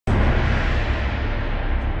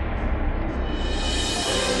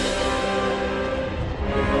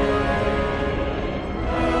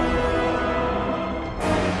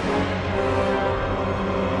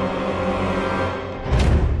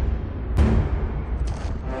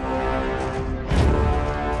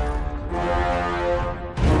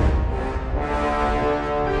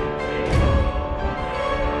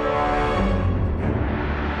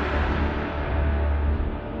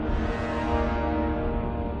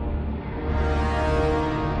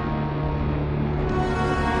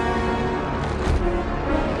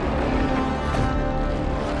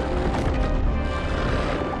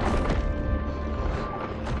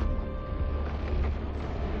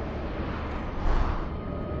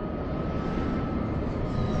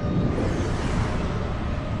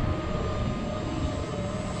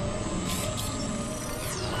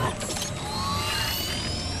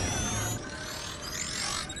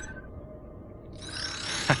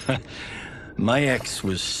My ex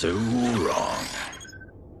was so wrong.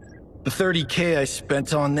 The 30K I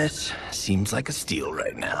spent on this seems like a steal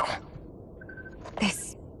right now.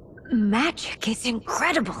 This magic is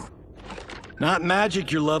incredible. Not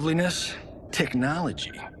magic, your loveliness.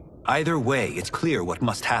 Technology. Either way, it's clear what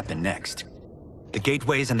must happen next. The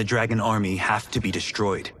gateways and the Dragon Army have to be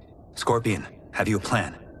destroyed. Scorpion, have you a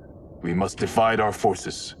plan? We must divide our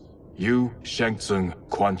forces. You, Shang Tsung,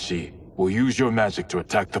 Quan Chi will use your magic to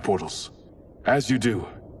attack the portals. As you do,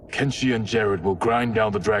 Kenshi and Jared will grind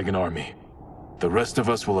down the Dragon Army. The rest of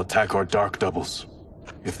us will attack our dark doubles.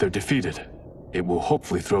 If they're defeated, it will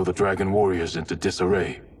hopefully throw the Dragon Warriors into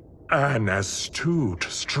disarray. An astute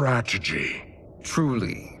strategy.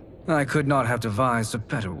 Truly, I could not have devised a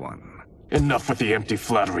better one. Enough with the empty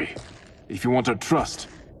flattery. If you want our trust,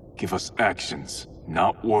 give us actions,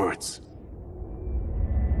 not words.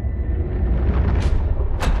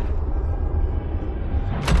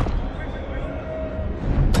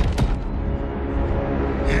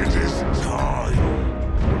 It is time.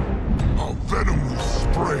 Our venom will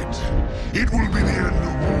spread. It will be the end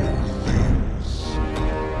of all things.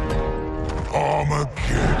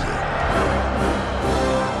 Armageddon.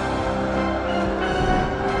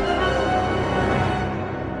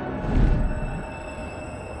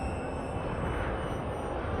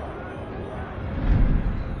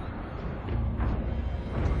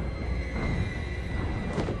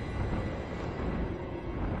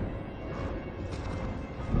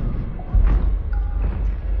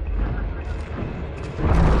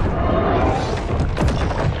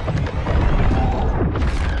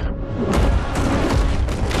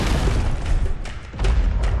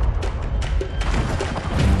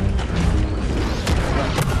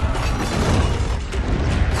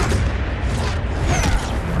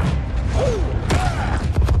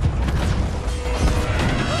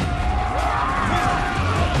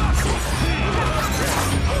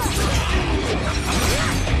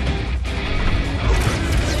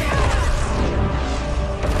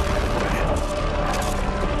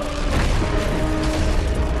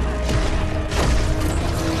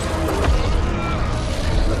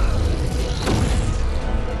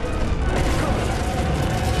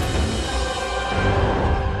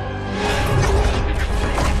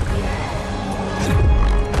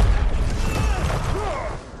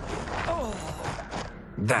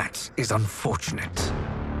 That is unfortunate.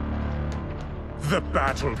 The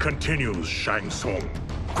battle continues, Shang Tsung.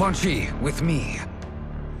 Quan Chi, with me.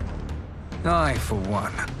 I, for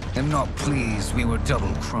one, am not pleased we were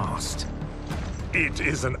double-crossed. It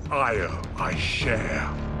is an ire I share.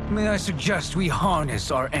 May I suggest we harness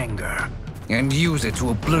our anger and use it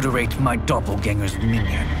to obliterate my doppelganger's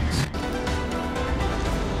minions?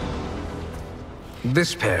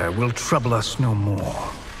 This pair will trouble us no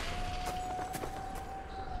more.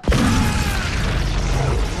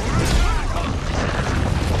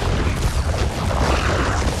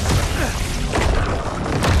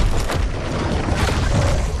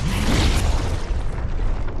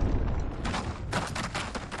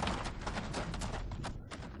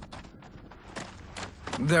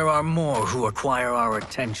 There are more who require our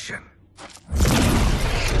attention.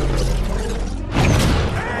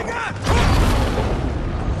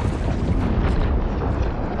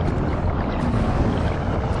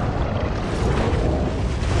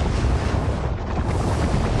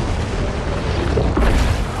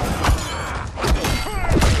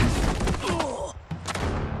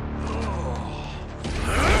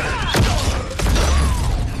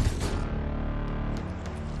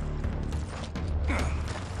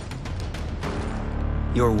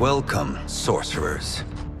 You're welcome, sorcerers.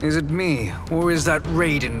 Is it me, or is that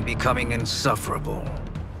Raiden becoming insufferable?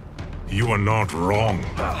 You are not wrong,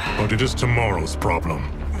 but it is tomorrow's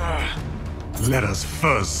problem. Let us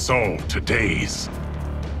first solve today's.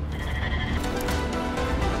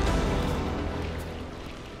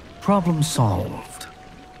 Problem solved.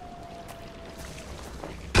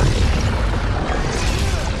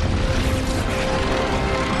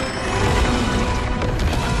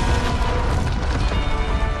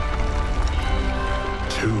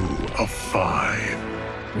 Of 5.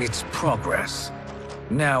 It's progress.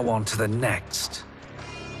 Now on to the next.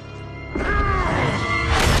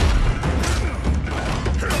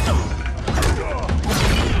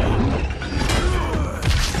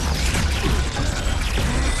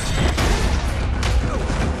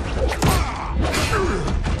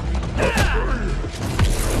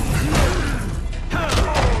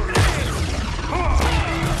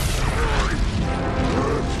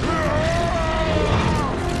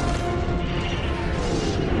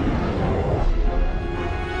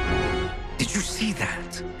 Did you see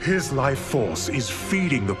His life force is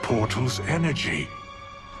feeding the portal's energy.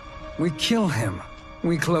 We kill him.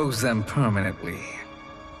 We close them permanently.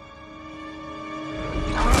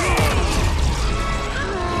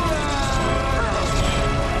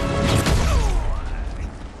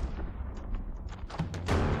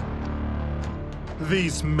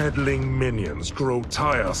 These meddling minions grow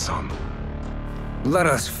tiresome. Let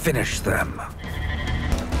us finish them.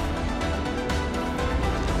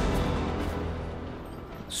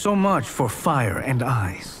 So much for fire and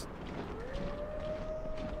ice.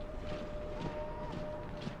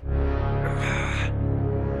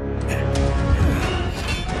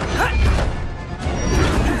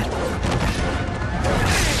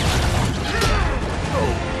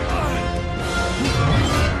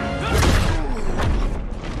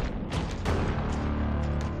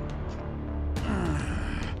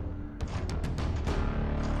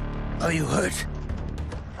 Are you hurt?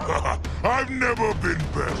 I've never been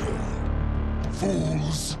better.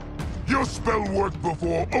 Fools. Your spell worked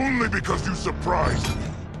before only because you surprised me.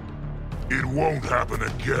 It won't happen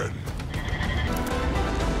again.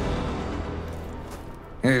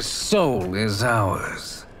 His soul is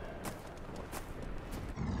ours.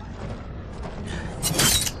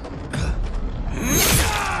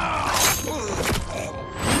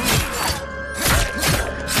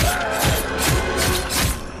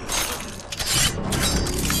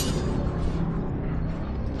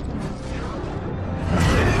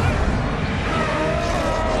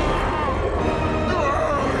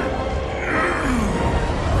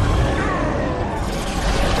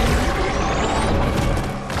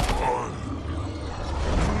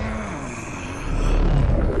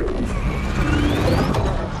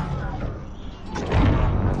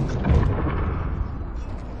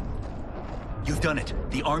 Done it.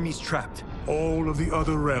 The army's trapped. All of the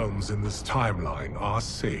other realms in this timeline are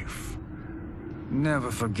safe. Never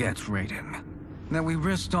forget, Raiden, that we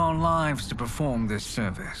risked our lives to perform this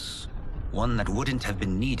service. One that wouldn't have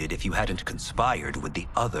been needed if you hadn't conspired with the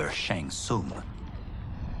other Shang Tsung.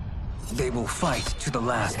 They will fight to the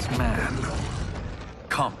last man.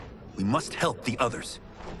 Come, we must help the others.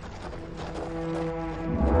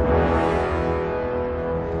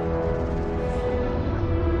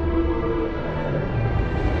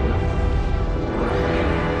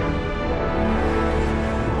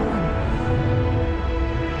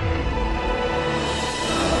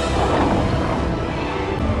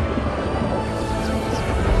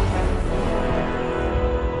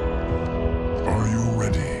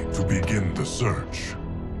 Search.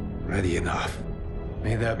 Ready enough.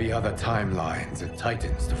 May there be other timelines and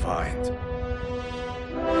titans to find.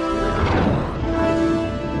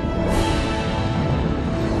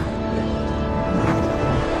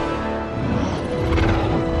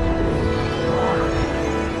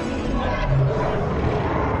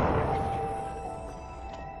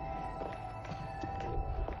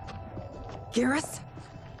 Garrus?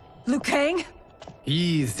 Liu Kang?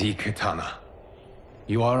 Easy, Katana.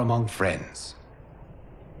 You are among friends.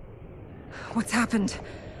 What's happened?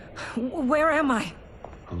 Where am I?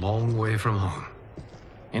 A long way from home.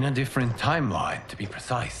 In a different timeline, to be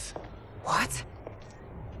precise. What?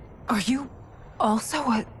 Are you also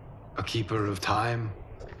A keeper of time?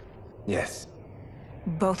 Yes.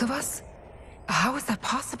 both of us? How is that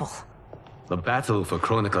possible? The battle for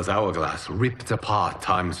Chronica's Hourglass ripped apart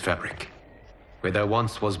time's fabric. Where there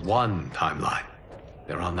once was one timeline,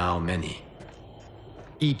 there are now many.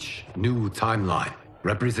 Each new timeline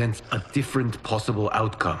represents a different possible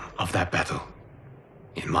outcome of that battle.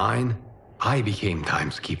 In mine, I became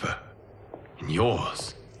Time's Keeper. In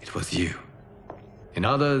yours, it was you. In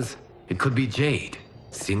others, it could be Jade,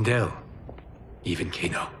 Sindel, even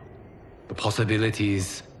Kano. The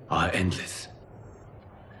possibilities are endless.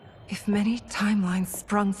 If many timelines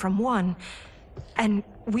sprung from one, and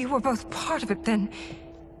we were both part of it, then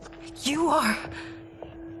you are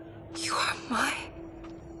my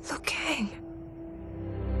Liu Kang.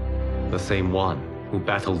 The same one who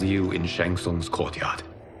battled you in Shang Tsung's courtyard.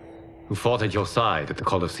 Who fought at your side at the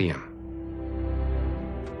Colosseum.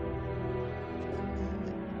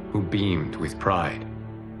 Who beamed with pride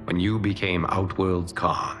when you became Outworld's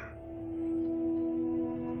Khan.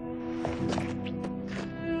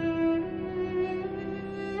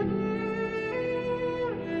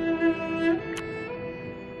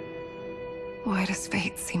 Why does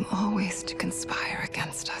fate seem always to conspire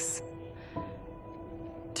against us?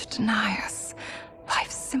 To deny us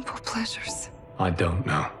life's simple pleasures? I don't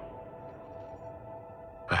know.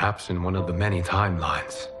 Perhaps in one of the many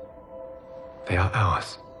timelines, they are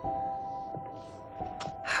ours.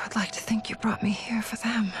 I would like to think you brought me here for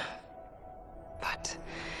them. But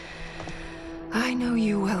I I know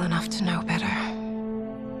you well enough to know better.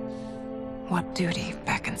 What duty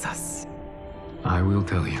beckons us? I will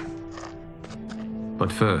tell you.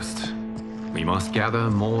 But first, we must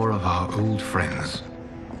gather more of our old friends.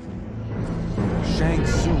 Shang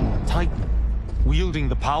Tsung, Titan, wielding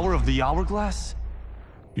the power of the Hourglass?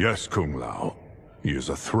 Yes, Kung Lao. He is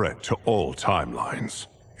a threat to all timelines.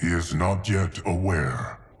 He is not yet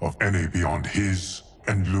aware of any beyond his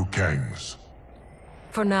and Liu Kang's.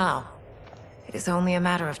 For now, it is only a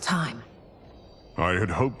matter of time. I had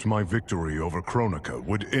hoped my victory over Kronika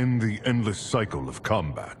would end the endless cycle of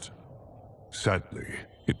combat. Sadly,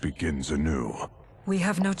 it begins anew. We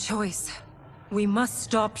have no choice. We must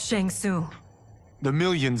stop Shang Tsung. The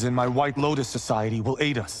millions in my White Lotus Society will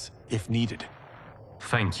aid us, if needed.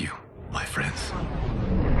 Thank you, my friends.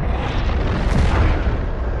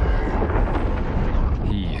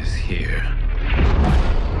 He is here.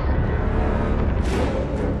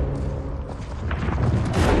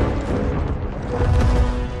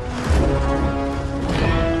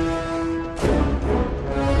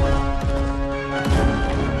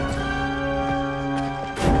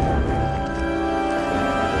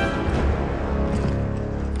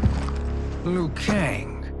 Liu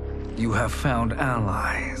Kang, you have found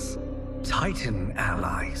allies. Titan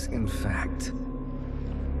allies, in fact.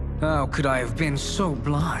 How could I have been so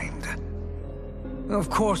blind? Of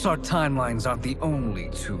course our timelines aren't the only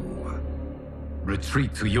two.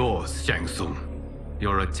 Retreat to yours, Shang Tsung.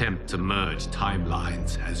 Your attempt to merge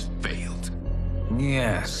timelines has failed.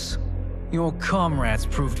 Yes. Your comrades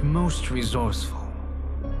proved most resourceful.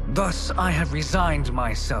 Thus, I have resigned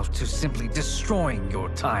myself to simply destroying your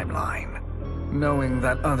timeline. Knowing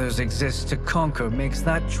that others exist to conquer makes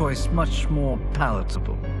that choice much more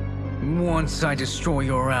palatable. Once I destroy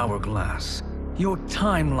your hourglass, your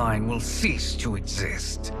timeline will cease to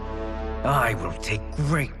exist. I will take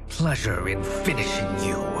great pleasure in finishing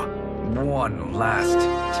you one last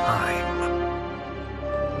time.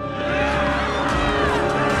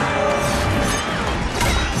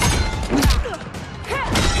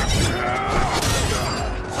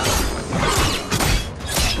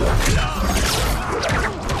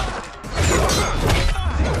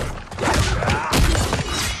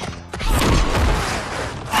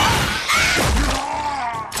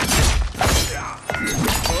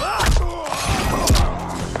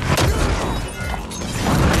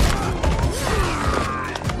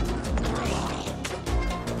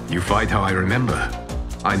 You fight how I remember.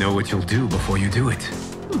 I know what you'll do before you do it.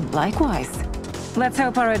 Likewise. Let's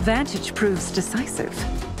hope our advantage proves decisive.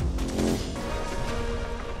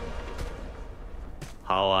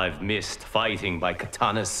 How I've missed fighting by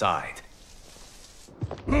Katana's side.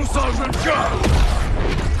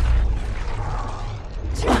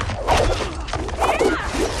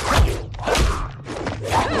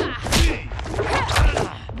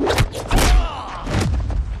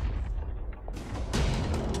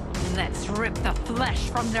 Let's rip the flesh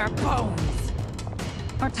from their bones.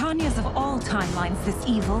 Are Tanya's of all timelines this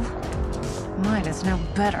evil? Mine is no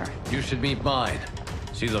better. You should meet mine.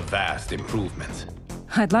 She's a vast improvement.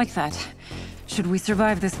 I'd like that. Should we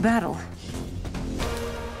survive this battle?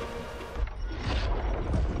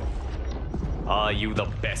 Are you the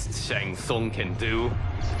best Shang Tsung can do?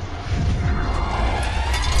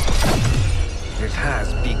 It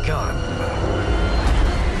has begun.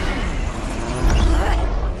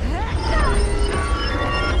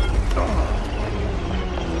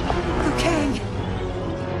 Liu Kang!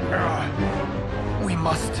 We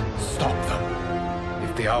must stop them.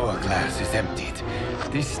 If the hourglass is emptied,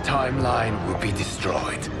 this timeline will be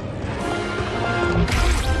destroyed.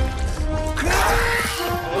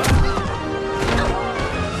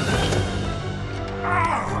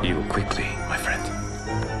 Heal quickly, my friend.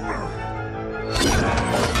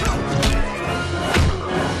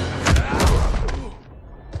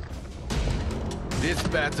 This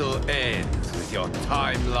battle ends with your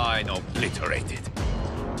timeline obliterated.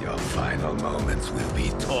 Your final moments will be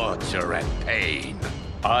torture and pain.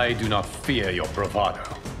 I do not fear your bravado.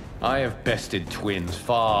 I have bested twins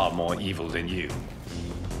far more evil than you.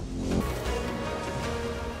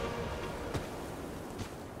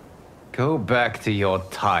 Go back to your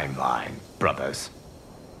timeline, brothers.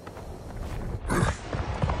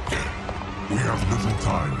 We have little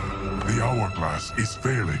time. The hourglass is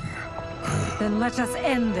failing. Then let us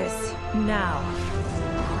end this, now.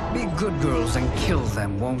 Be good girls and kill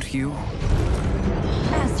them, won't you?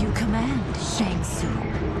 As you command, Shang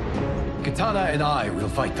Tsung. Katana and I will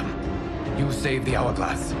fight them. You save the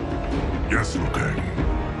hourglass. Yes, Liu Kang.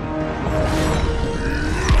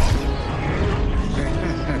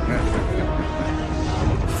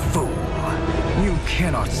 Fool. You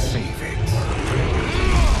cannot save it.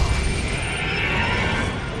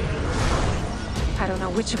 I don't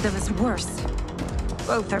know which of them is worse.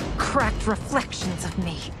 Both are cracked reflections of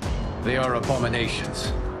me. They are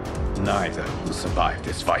abominations. Neither will survive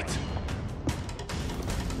this fight.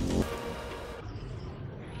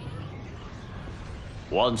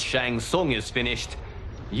 Once Shang Tsung is finished,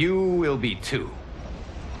 you will be too.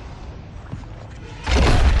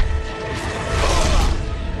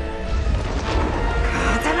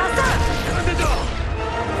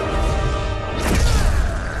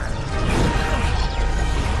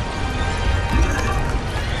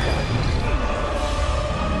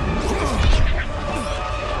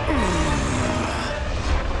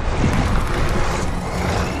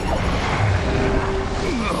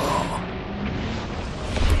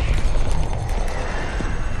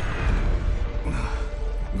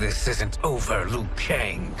 This isn't over, Liu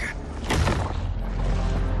Kang.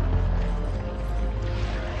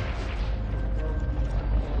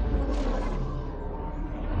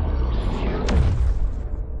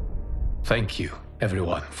 Thank you,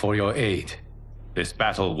 everyone, for your aid. This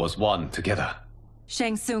battle was won together.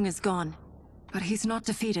 Shang Tsung is gone, but he's not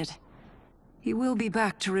defeated. He will be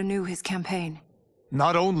back to renew his campaign.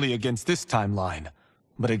 Not only against this timeline,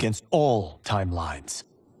 but against all timelines.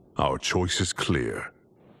 Our choice is clear.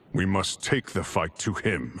 We must take the fight to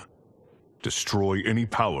him. Destroy any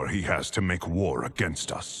power he has to make war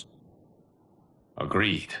against us.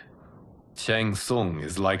 Agreed. Shang Tsung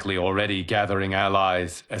is likely already gathering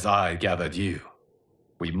allies as I gathered you.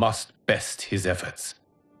 We must best his efforts.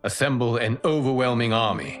 Assemble an overwhelming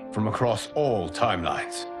army from across all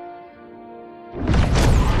timelines.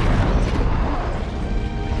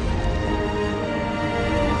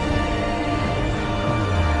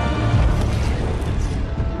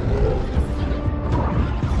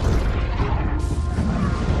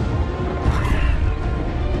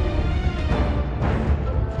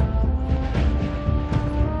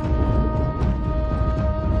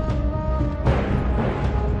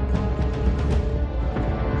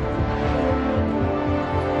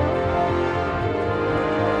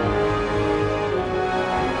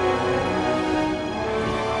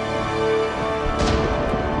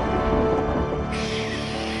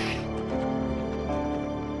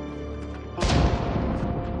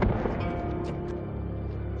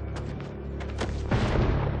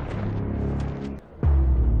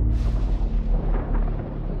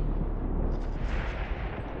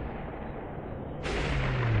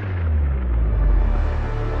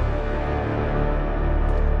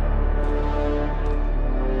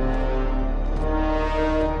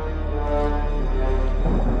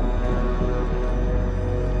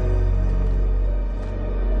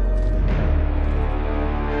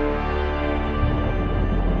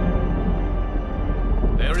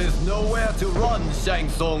 Nowhere to run, Shang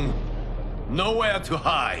Tsung. Nowhere to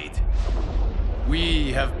hide.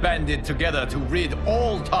 We have banded together to rid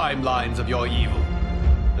all timelines of your evil.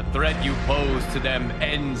 The threat you pose to them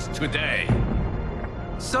ends today.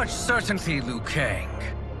 Such certainty, Liu Kang,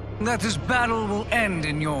 that this battle will end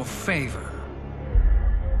in your favor.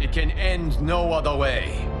 It can end no other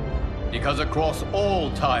way. Because across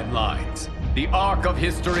all timelines, the arc of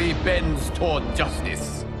history bends toward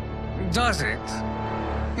justice. Does it?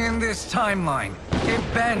 In this timeline, it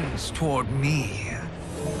bends toward me.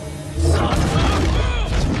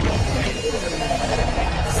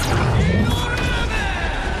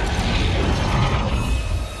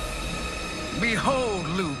 Behold,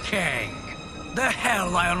 Liu Kang, the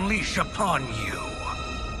hell I unleash upon you.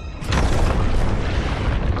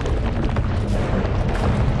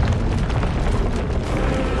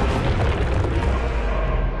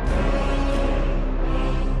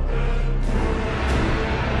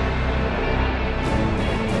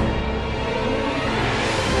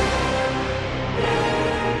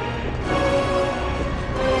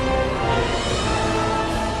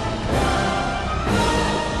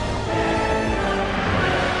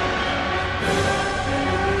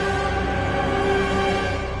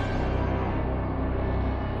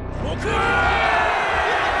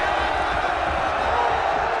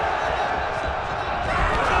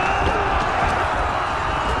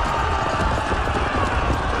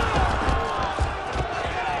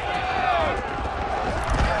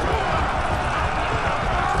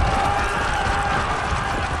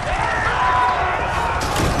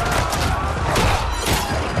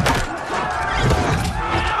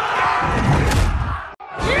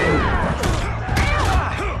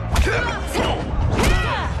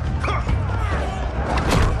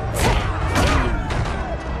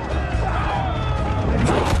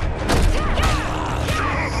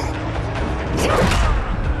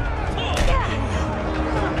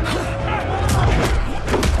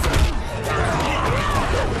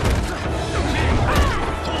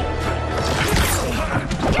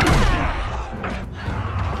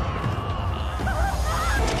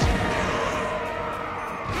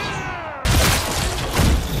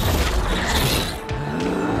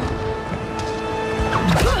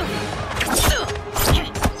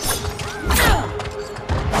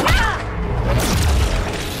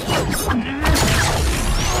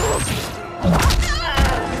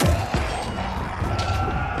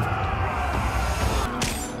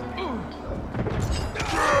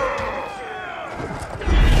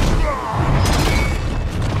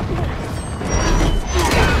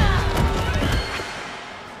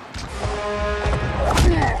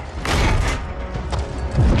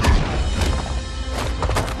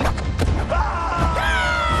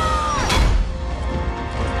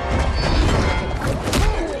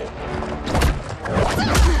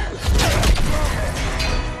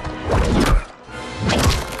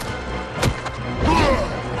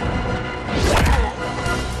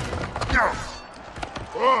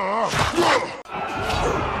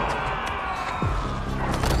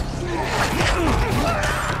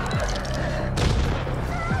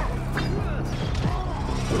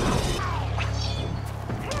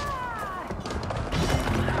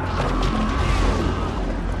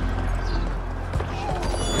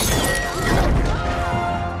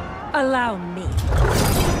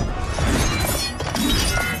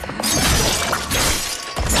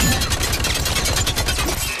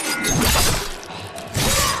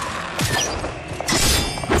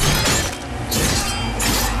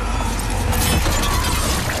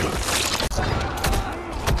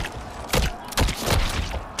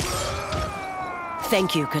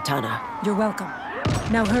 Thank you, Katana. You're welcome.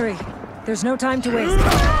 Now hurry. There's no time to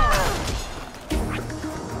waste.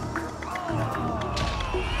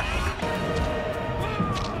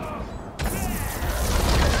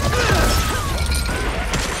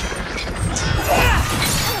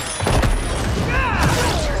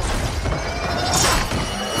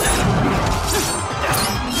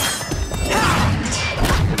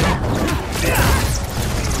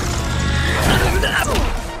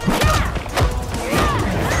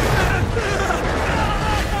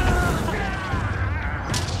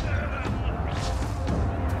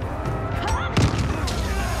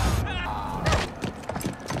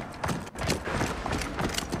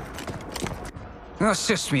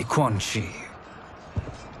 Assist me, Quan Chi.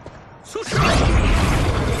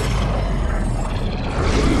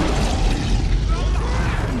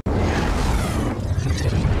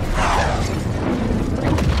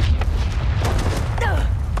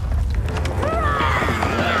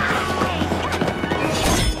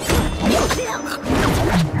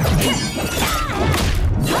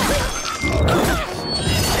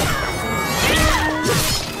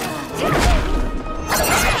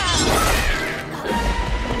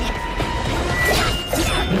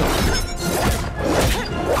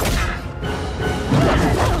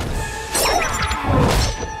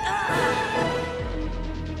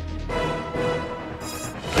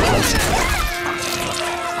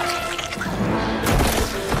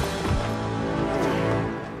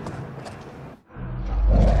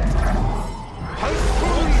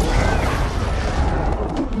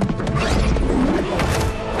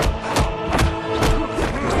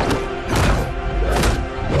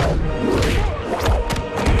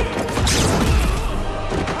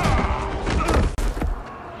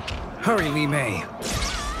 Hurry, Li Mei.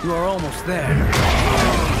 You are almost there.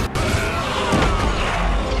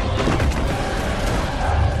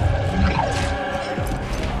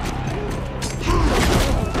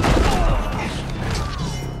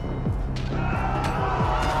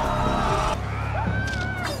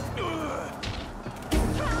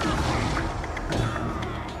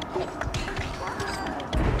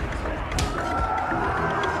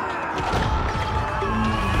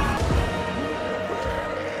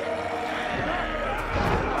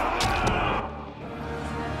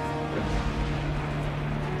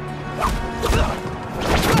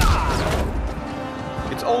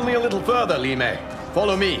 Only a little further, Li Mei.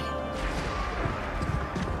 Follow me.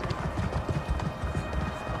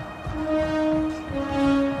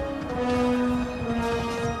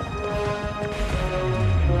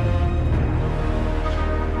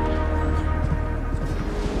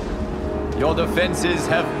 Your defenses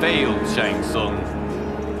have failed, Shang Tsung.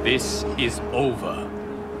 This is over.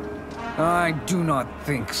 I do not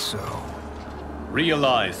think so.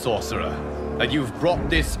 Realize, sorcerer, that you've brought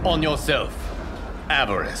this on yourself.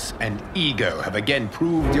 Avarice and ego have again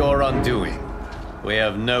proved your undoing. We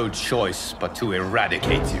have no choice but to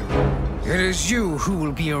eradicate you. It is you who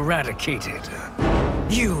will be eradicated.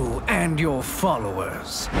 You and your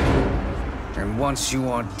followers. And once you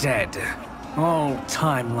are dead, all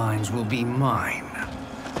timelines will be mine.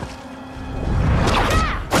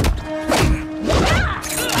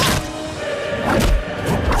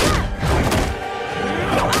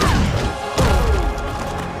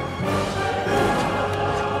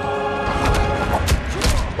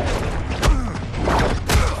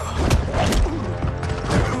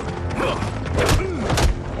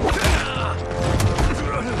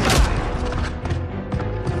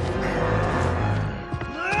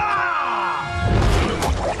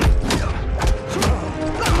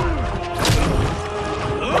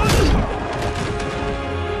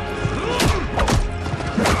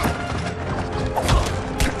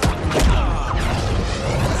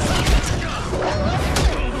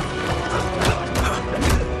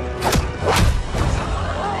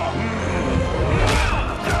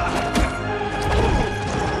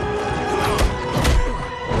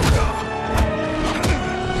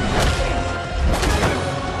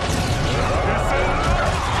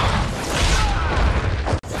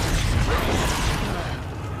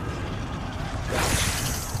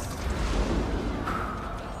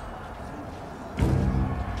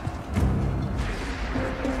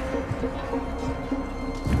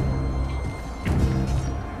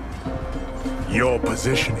 Your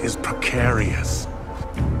position is precarious.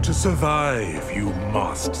 To survive, you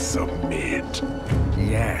must submit.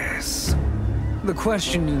 Yes. The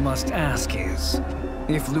question you must ask is,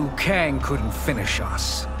 if Liu Kang couldn't finish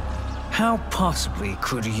us, how possibly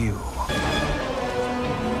could you?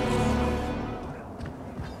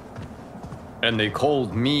 And they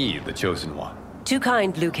called me the Chosen One. Too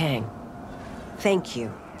kind, Liu Kang. Thank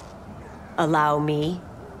you. allow me?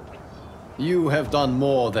 You have done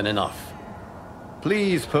more than enough.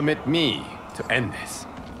 Please permit me to end this.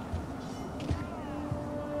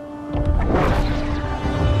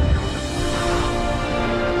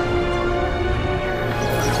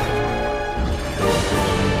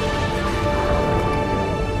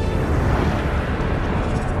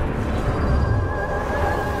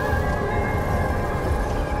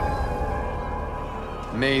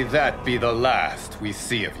 May that be the last we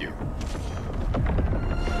see of you.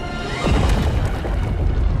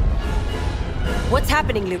 What's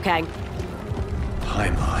happening, Liu Kang?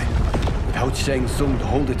 Timeline. Without Shang Tsung to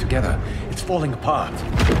hold it together, it's falling apart.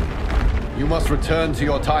 You must return to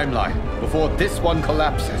your timeline before this one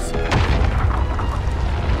collapses.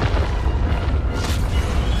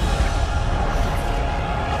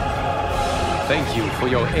 Thank you for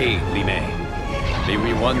your aid, Li Mei. May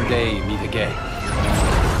we one day meet again.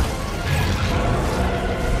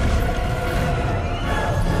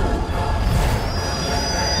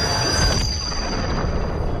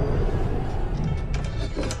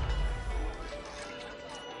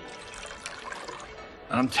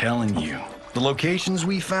 I'm telling you, the locations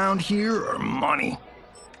we found here are money.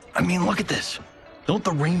 I mean, look at this. Don't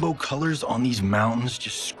the rainbow colors on these mountains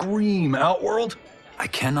just scream Outworld? I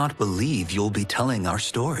cannot believe you'll be telling our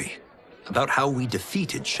story about how we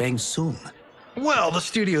defeated Shang Tsung. Well, the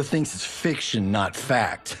studio thinks it's fiction, not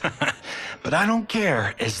fact. But I don't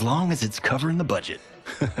care, as long as it's covering the budget.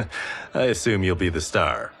 I assume you'll be the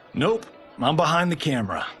star. Nope, I'm behind the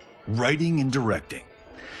camera, writing and directing.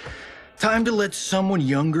 Time to let someone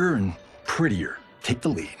younger and prettier take the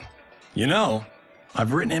lead. You know,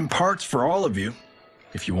 I've written in parts for all of you,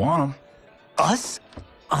 if you want them. Us?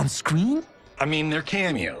 On screen? I mean, they're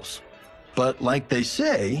cameos. But like they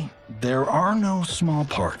say, there are no small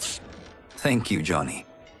parts. Thank you, Johnny.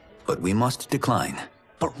 But we must decline.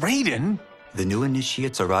 But Raiden? The new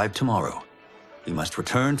initiates arrive tomorrow. We must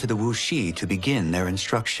return to the Wuxi to begin their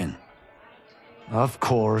instruction. Of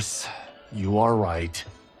course. You are right.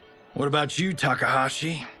 What about you,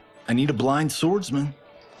 Takahashi? I need a blind swordsman,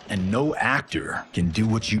 and no actor can do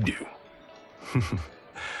what you do.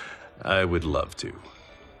 I would love to.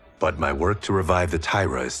 But my work to revive the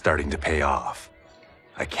Tyra is starting to pay off.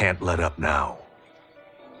 I can't let up now.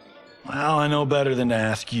 Well, I know better than to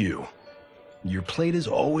ask you. Your plate is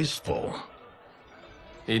always full.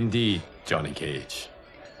 Indeed, Johnny Cage.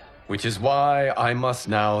 Which is why I must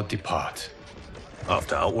now depart. Off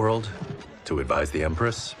to Outworld? To advise the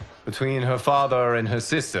Empress? Between her father and her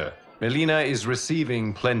sister, Melina is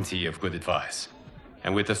receiving plenty of good advice.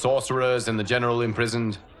 And with the sorcerers and the general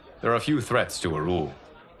imprisoned, there are few threats to her rule.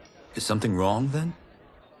 Is something wrong, then?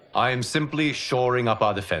 I am simply shoring up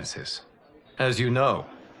our defenses. As you know,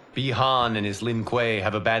 Bi-Han and his Lin Kuei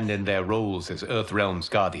have abandoned their roles as Earthrealm's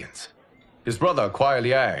guardians. His brother, Kuai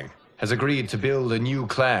Liang, has agreed to build a new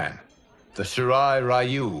clan, the Shirai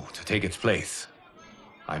Ryu, to take its place.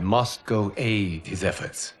 I must go aid his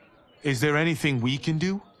efforts. Is there anything we can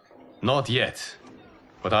do? Not yet,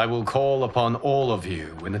 but I will call upon all of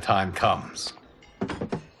you when the time comes.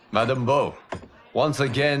 Madame Bo, once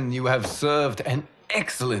again you have served an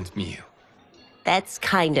excellent meal. That's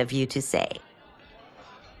kind of you to say.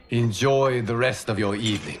 Enjoy the rest of your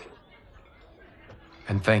evening.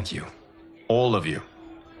 And thank you, all of you.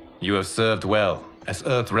 You have served well as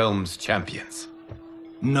Earthrealm's champions.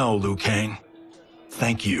 No, Liu Kang.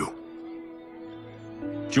 Thank you.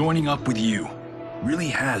 Joining up with you really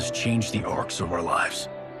has changed the arcs of our lives.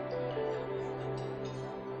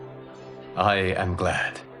 I am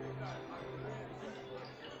glad.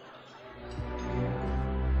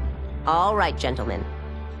 All right, gentlemen.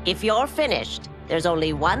 If you're finished, there's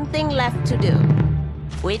only one thing left to do.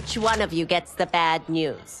 Which one of you gets the bad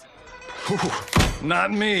news?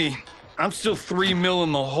 Not me. I'm still 3 mil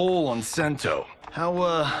in the hole on Sento.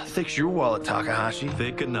 How, thick's your wallet, Takahashi?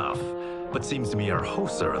 Thick enough. But seems to me our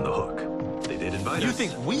hosts are on the hook. They did invite us. You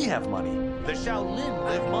think we have money? The Shaolin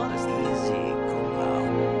live modestly. Easy,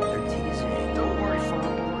 they're teasing. Don't worry, Farm.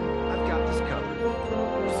 I've got this covered.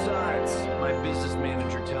 Besides, my business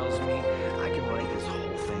manager tells me I can write this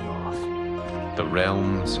whole thing off. The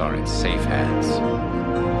realms are in safe hands.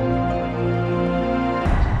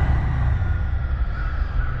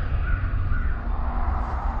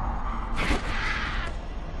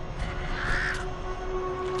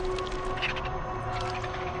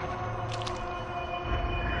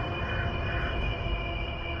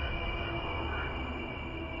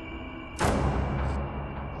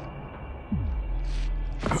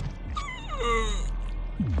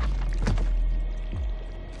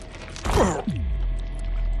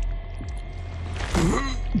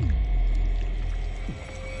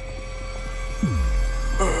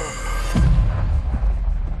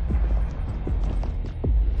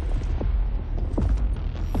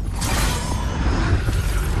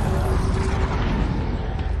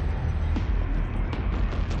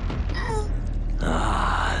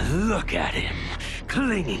 Look at him,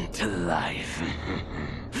 clinging to life.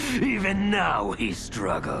 Even now he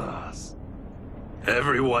struggles.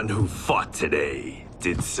 Everyone who fought today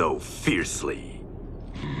did so fiercely.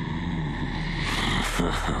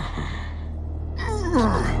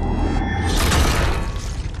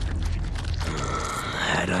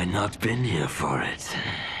 Had I not been here for it,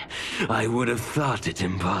 I would have thought it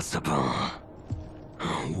impossible.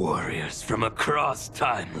 Warriors from across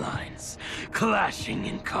timelines, clashing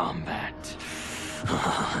in combat.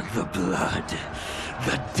 The blood,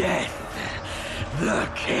 the death, the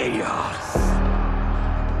chaos.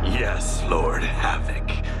 Yes, Lord Havoc.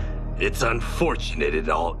 It's unfortunate it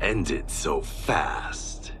all ended so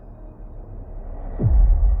fast.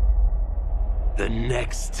 The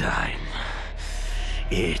next time,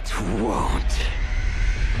 it won't.